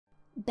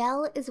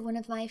Belle is one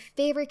of my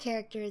favorite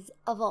characters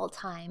of all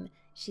time.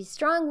 She's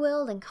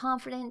strong-willed and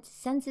confident,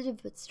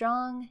 sensitive but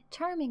strong,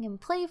 charming and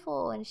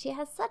playful, and she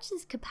has such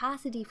this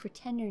capacity for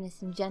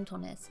tenderness and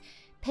gentleness.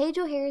 Paige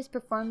O'Hara's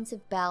performance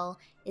of Belle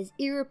is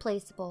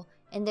irreplaceable,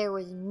 and there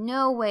was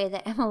no way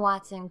that Emma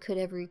Watson could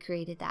have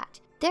recreated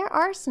that. There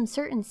are some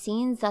certain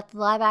scenes that the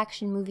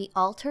live-action movie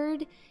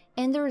altered,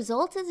 and the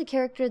result is a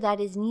character that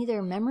is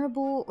neither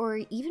memorable or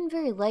even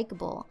very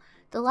likable.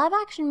 The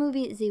live-action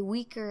movie is a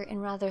weaker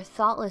and rather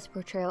thoughtless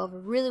portrayal of a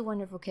really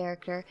wonderful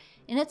character,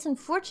 and it's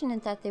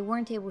unfortunate that they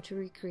weren't able to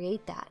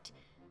recreate that.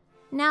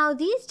 Now,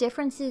 these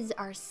differences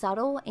are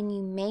subtle, and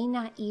you may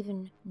not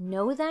even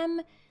know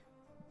them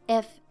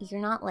if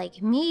you're not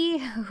like me,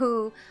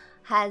 who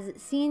has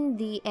seen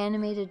the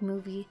animated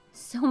movie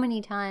so many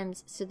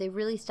times, so they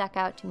really stuck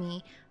out to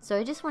me. So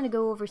I just want to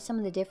go over some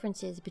of the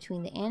differences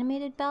between the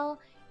animated Belle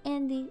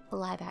and the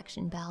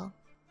live-action Belle.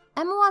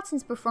 Emma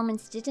Watson's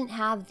performance didn't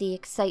have the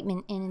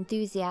excitement and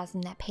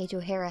enthusiasm that Paige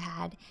O'Hara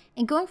had,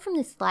 and going from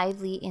this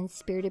lively and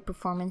spirited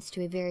performance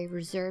to a very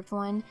reserved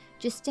one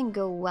just didn't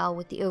go well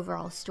with the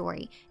overall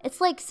story.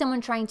 It's like someone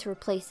trying to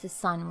replace the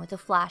sun with a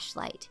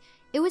flashlight.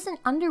 It was an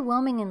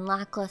underwhelming and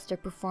lackluster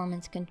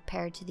performance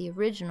compared to the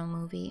original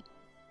movie.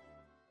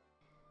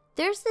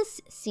 There's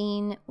this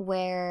scene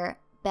where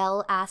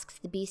Belle asks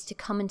the Beast to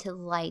come into the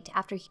light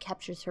after he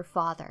captures her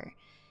father.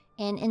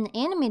 And in the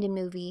animated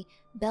movie,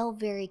 Belle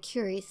very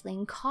curiously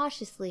and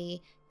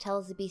cautiously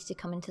tells the Beast to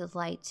come into the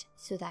light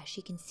so that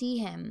she can see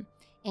him.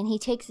 And he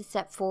takes a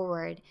step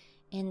forward,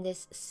 and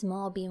this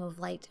small beam of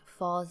light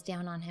falls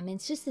down on him. And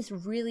it's just this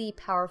really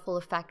powerful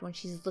effect when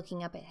she's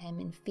looking up at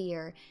him in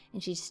fear,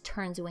 and she just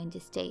turns away in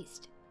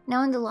distaste.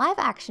 Now in the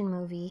live-action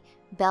movie,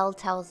 Belle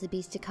tells the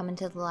Beast to come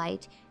into the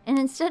light, and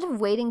instead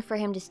of waiting for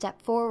him to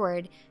step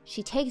forward,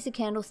 she takes a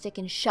candlestick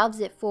and shoves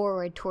it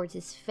forward towards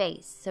his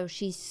face, so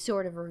she's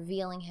sort of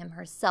revealing him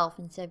herself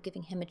instead of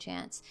giving him a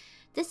chance.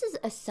 This is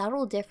a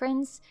subtle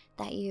difference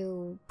that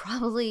you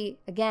probably,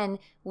 again,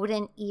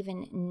 wouldn't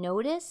even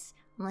notice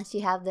unless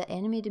you have the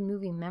animated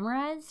movie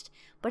memorized,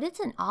 but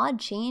it's an odd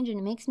change, and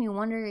it makes me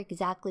wonder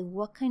exactly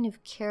what kind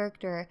of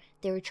character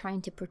they were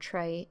trying to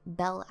portray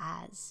Belle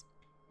as.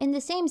 In the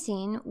same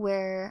scene,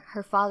 where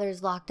her father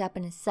is locked up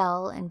in a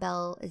cell and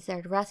Belle is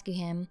there to rescue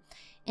him,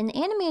 in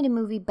the animated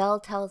movie,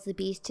 Belle tells the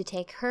Beast to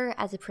take her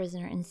as a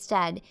prisoner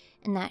instead,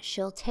 and that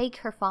she'll take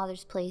her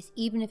father's place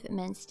even if it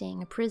meant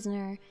staying a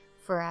prisoner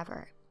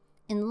forever.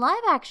 In the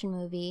live-action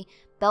movie,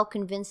 Belle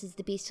convinces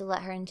the Beast to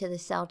let her into the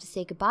cell to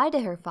say goodbye to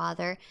her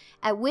father,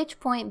 at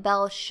which point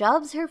Belle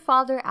shoves her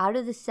father out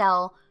of the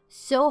cell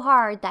so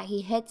hard that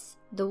he hits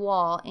the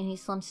wall and he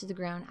slumps to the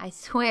ground. I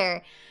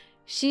swear,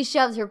 she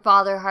shoves her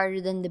father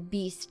harder than the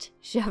Beast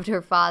shoved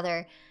her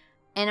father.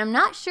 And I'm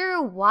not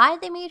sure why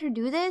they made her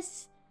do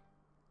this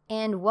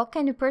and what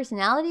kind of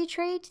personality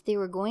trait they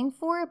were going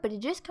for, but it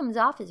just comes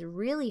off as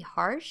really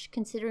harsh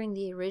considering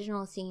the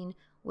original scene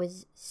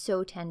was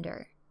so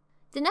tender.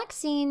 The next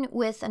scene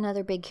with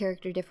another big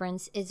character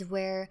difference is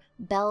where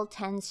Belle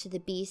tends to the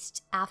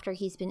Beast after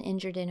he's been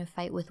injured in a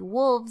fight with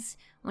wolves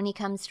when he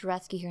comes to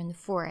rescue her in the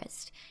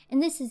forest.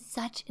 And this is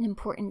such an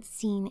important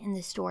scene in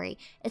the story.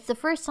 It's the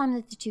first time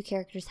that the two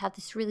characters have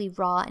this really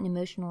raw and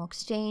emotional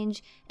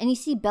exchange, and you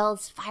see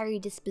Belle's fiery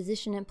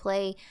disposition at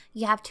play.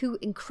 You have two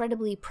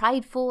incredibly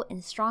prideful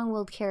and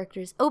strong-willed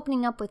characters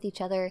opening up with each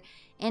other,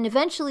 and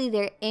eventually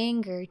their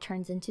anger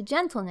turns into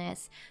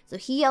gentleness. So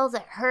he yells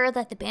at her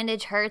that the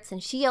bandage hurts,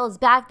 and she yells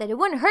back that it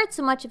wouldn't hurt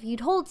so much if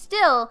you'd hold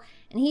still,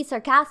 and he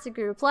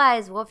sarcastically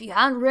replies, well, if you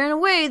hadn't ran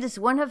away, this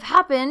wouldn't have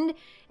happened.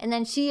 And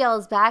then she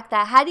yells back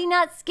that had he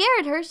not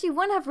scared her, she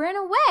wouldn't have ran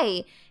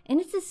away.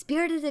 And it's a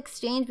spirited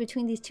exchange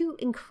between these two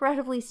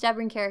incredibly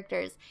stubborn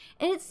characters.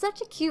 And it's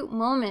such a cute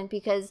moment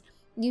because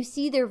you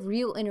see their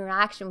real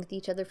interaction with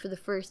each other for the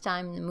first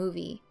time in the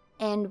movie.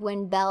 And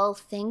when Belle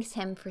thanks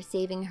him for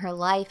saving her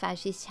life as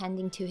she's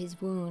tending to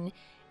his wound,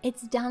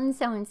 it's done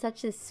so in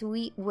such a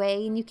sweet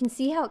way, and you can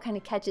see how it kind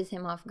of catches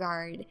him off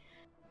guard.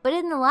 But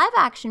in the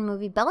live-action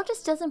movie, Belle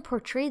just doesn't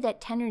portray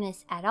that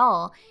tenderness at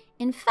all.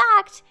 In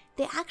fact,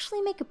 they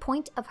actually make a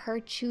point of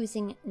her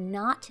choosing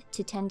not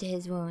to tend to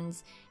his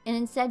wounds, and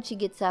instead she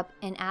gets up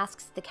and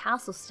asks the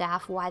castle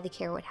staff why they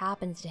care what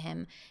happens to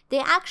him. They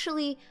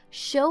actually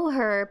show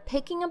her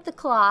picking up the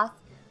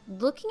cloth,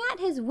 looking at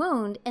his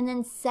wound, and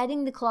then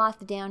setting the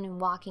cloth down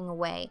and walking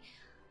away.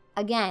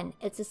 Again,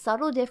 it's a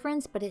subtle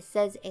difference, but it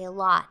says a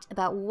lot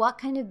about what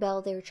kind of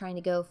Belle they were trying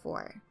to go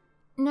for.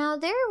 Now,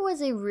 there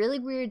was a really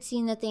weird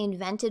scene that they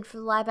invented for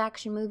the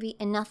live-action movie,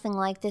 and nothing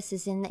like this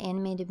is in the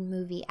animated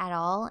movie at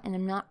all, and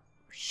I'm not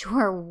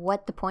sure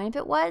what the point of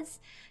it was.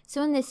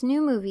 So in this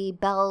new movie,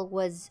 Belle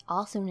was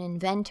also an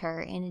inventor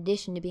in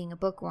addition to being a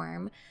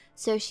bookworm.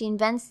 So she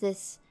invents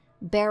this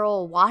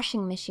barrel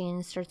washing machine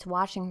and starts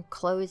washing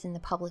clothes in the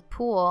public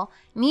pool,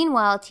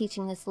 meanwhile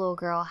teaching this little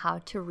girl how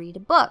to read a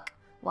book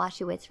while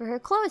she waits for her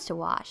clothes to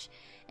wash.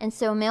 And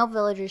so a male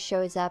villager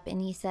shows up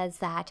and he says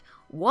that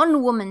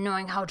one woman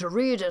knowing how to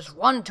read is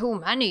one too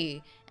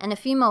many. And a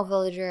female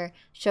villager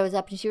shows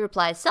up and she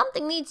replies,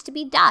 something needs to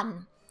be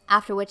done.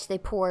 after which they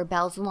pour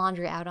Belle's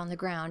laundry out on the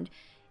ground.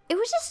 It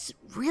was just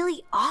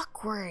really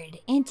awkward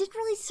and didn't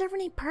really serve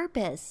any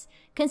purpose,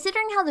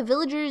 considering how the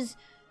villagers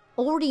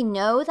already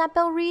know that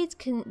Belle reads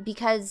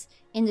because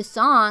in the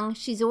song,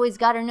 she's always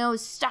got her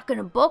nose stuck in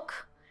a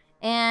book,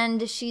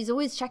 and she's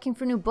always checking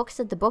for new books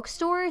at the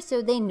bookstore,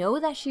 so they know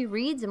that she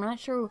reads. I'm not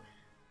sure.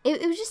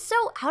 It was just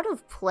so out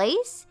of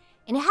place,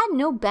 and it had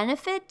no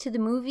benefit to the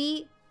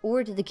movie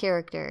or to the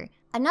character.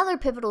 Another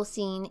pivotal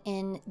scene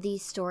in the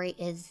story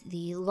is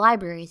the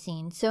library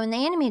scene. So in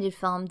the animated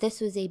film, this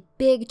was a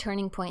big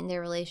turning point in their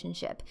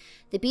relationship.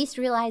 The Beast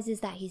realizes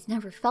that he's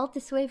never felt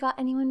this way about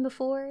anyone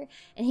before,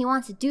 and he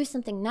wants to do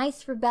something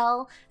nice for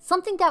Belle,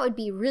 something that would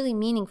be really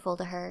meaningful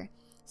to her.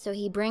 So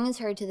he brings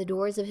her to the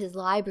doors of his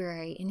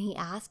library, and he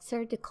asks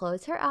her to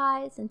close her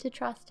eyes and to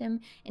trust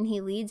him, and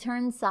he leads her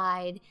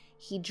inside.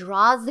 He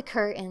draws the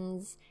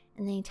curtains,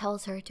 and then he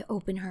tells her to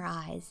open her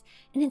eyes.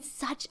 And it's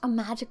such a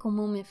magical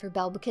moment for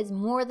Belle because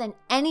more than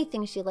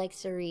anything she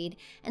likes to read.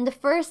 And the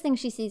first thing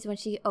she sees when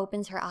she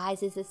opens her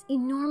eyes is this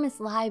enormous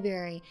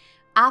library,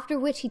 after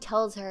which he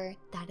tells her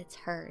that it's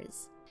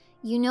hers.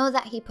 You know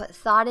that he put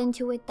thought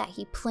into it, that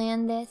he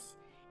planned this.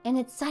 And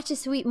it's such a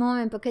sweet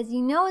moment because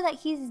you know that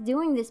he's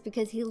doing this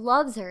because he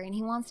loves her and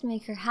he wants to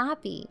make her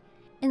happy.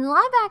 In the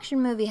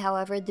live-action movie,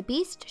 however, the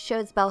Beast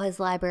shows Belle his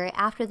library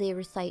after they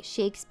recite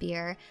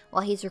Shakespeare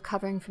while he's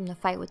recovering from the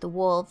fight with the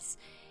wolves.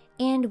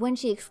 And when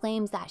she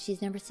exclaims that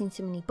she's never seen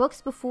so many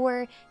books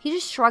before, he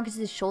just shrugs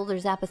his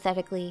shoulders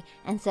apathetically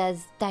and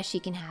says that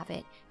she can have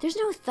it. There's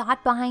no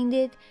thought behind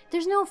it.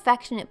 There's no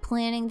affectionate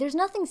planning. There's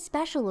nothing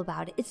special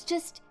about it. It's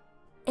just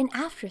an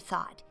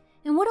afterthought.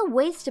 And what a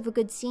waste of a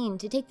good scene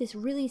to take this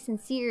really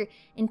sincere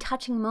and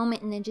touching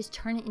moment and then just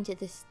turn it into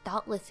this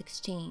thoughtless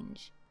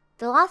exchange.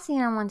 The last scene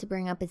I want to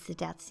bring up is the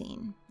death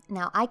scene.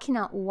 Now, I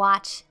cannot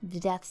watch the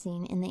death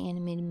scene in the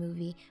animated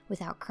movie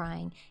without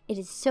crying. It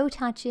is so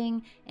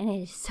touching and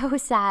it is so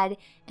sad,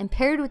 and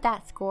paired with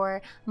that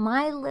score,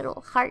 my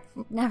little heart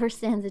never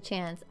stands a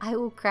chance. I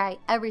will cry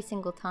every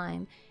single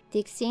time. The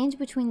exchange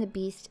between the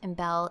Beast and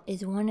Belle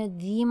is one of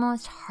the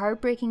most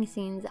heartbreaking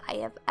scenes I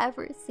have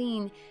ever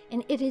seen,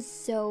 and it is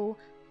so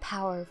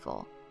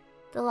powerful.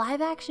 The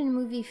live-action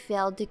movie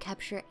failed to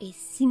capture a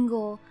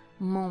single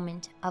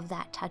moment of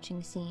that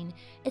touching scene.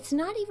 It's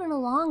not even a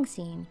long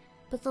scene,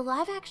 but the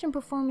live-action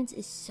performance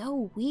is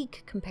so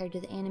weak compared to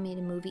the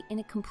animated movie, and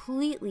it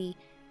completely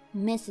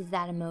misses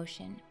that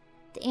emotion.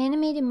 The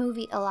animated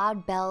movie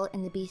allowed Belle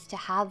and the Beast to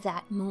have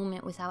that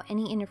moment without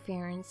any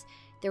interference.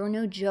 There were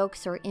no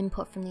jokes or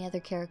input from the other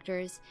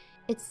characters.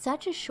 It's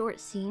such a short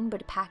scene,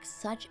 but it packs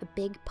such a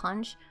big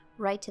punch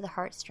right to the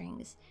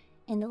heartstrings.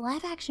 And the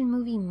live-action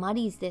movie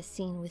muddies this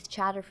scene with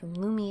chatter from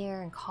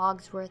Lumiere and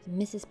Cogsworth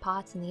and Mrs.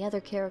 Potts and the other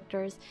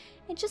characters.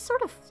 It just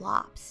sort of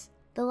flops.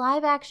 The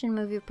live-action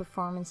movie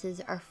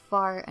performances are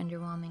far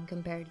underwhelming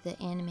compared to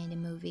the animated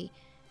movie.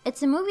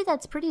 It's a movie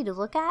that's pretty to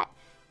look at,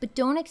 but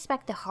don't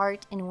expect the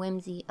heart and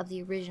whimsy of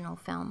the original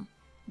film.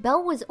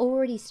 Belle was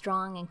already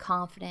strong and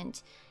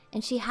confident,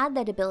 and she had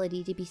that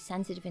ability to be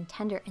sensitive and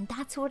tender, and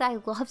that's what I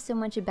love so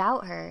much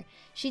about her.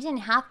 She didn't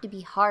have to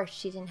be harsh,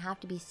 she didn't have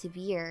to be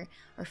severe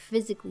or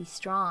physically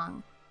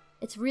strong.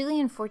 It's really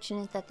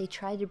unfortunate that they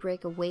tried to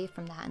break away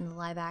from that in the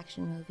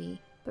live-action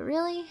movie. But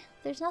really,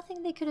 there's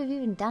nothing they could have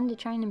even done to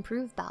try and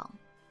improve Belle.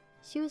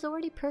 She was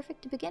already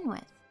perfect to begin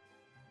with.